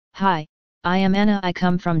Hi, I am Anna. I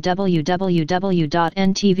come from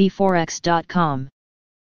www.ntvforex.com.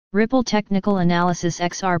 Ripple Technical Analysis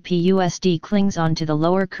XRP USD clings onto the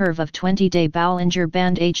lower curve of 20-day Bollinger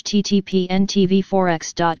Band. http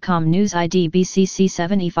ntvforex.com News ID BCC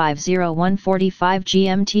 750145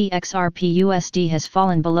 GMT XRP USD has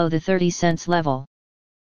fallen below the 30 cents level.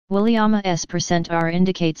 Williams %R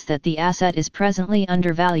indicates that the asset is presently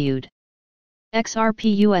undervalued.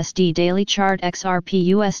 XRP USD Daily Chart. XRP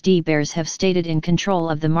USD bears have stayed in control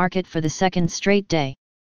of the market for the second straight day.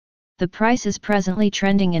 The price is presently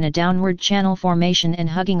trending in a downward channel formation and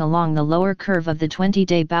hugging along the lower curve of the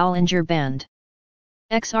 20-day Bollinger Band.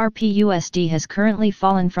 XRP USD has currently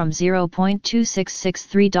fallen from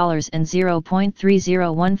 $0.2663 and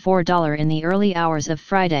 $0.3014 in the early hours of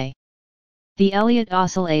Friday. The Elliott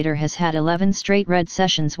oscillator has had 11 straight red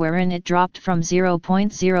sessions wherein it dropped from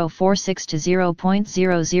 0.046 to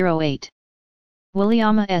 0.008.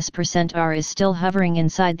 Williams %R is still hovering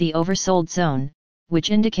inside the oversold zone,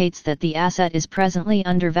 which indicates that the asset is presently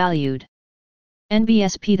undervalued.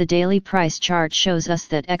 NBSP. The daily price chart shows us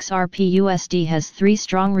that XRP USD has three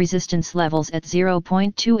strong resistance levels at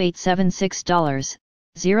 $0.2876,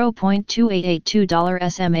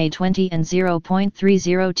 $0.2882 SMA 20 and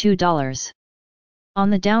 $0.302. On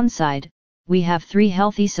the downside, we have three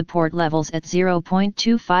healthy support levels at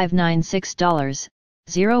 $0.2596,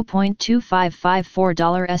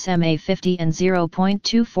 $0.2554 SMA 50 and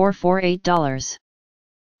 $0.2448.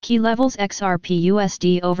 Key levels. XRP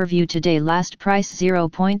USD overview. Today last price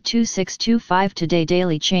 0.2625, today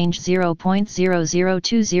daily change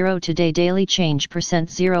 0.0020, today daily change percent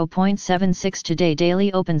 0.76, today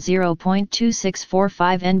daily open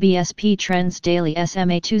 0.2645. NBSP trends daily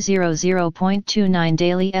SMA 20 0.29,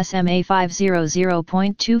 daily SMA 50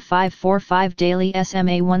 0.2545, daily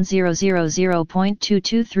SMA 100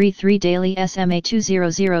 0.2233, daily SMA 200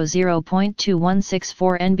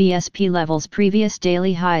 0.2164. NBSP levels. Previous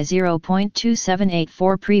daily high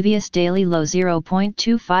 0.2784, previous daily low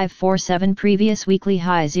 0.2547, previous weekly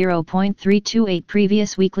high 0.328,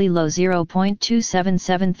 previous weekly low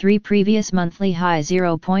 0.2773, previous monthly high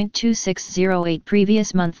 0.2608,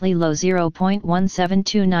 previous monthly low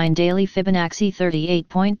 0.1729, daily Fibonacci 38.2%,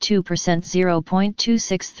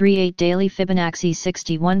 0.2638, daily Fibonacci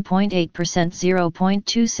 61.8%,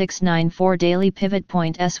 0.2694, daily pivot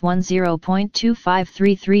point S1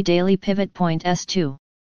 0.2533, daily pivot point S2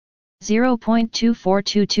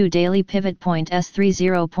 0.2422, daily pivot point S3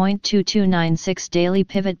 0.2296, daily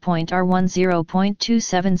pivot point R1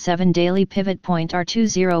 0.277, daily pivot point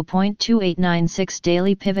R2 0.2896,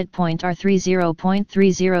 daily pivot point R3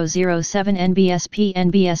 0.3007.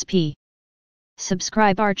 NBSP.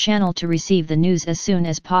 Subscribe our channel to receive the news as soon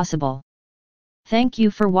as possible. Thank you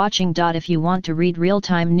for watching. If you want to read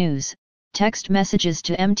real-time news, text messages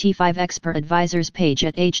to MT5 Expert Advisors page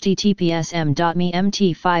at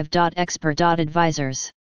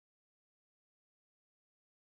https://mt5.expert.advisors.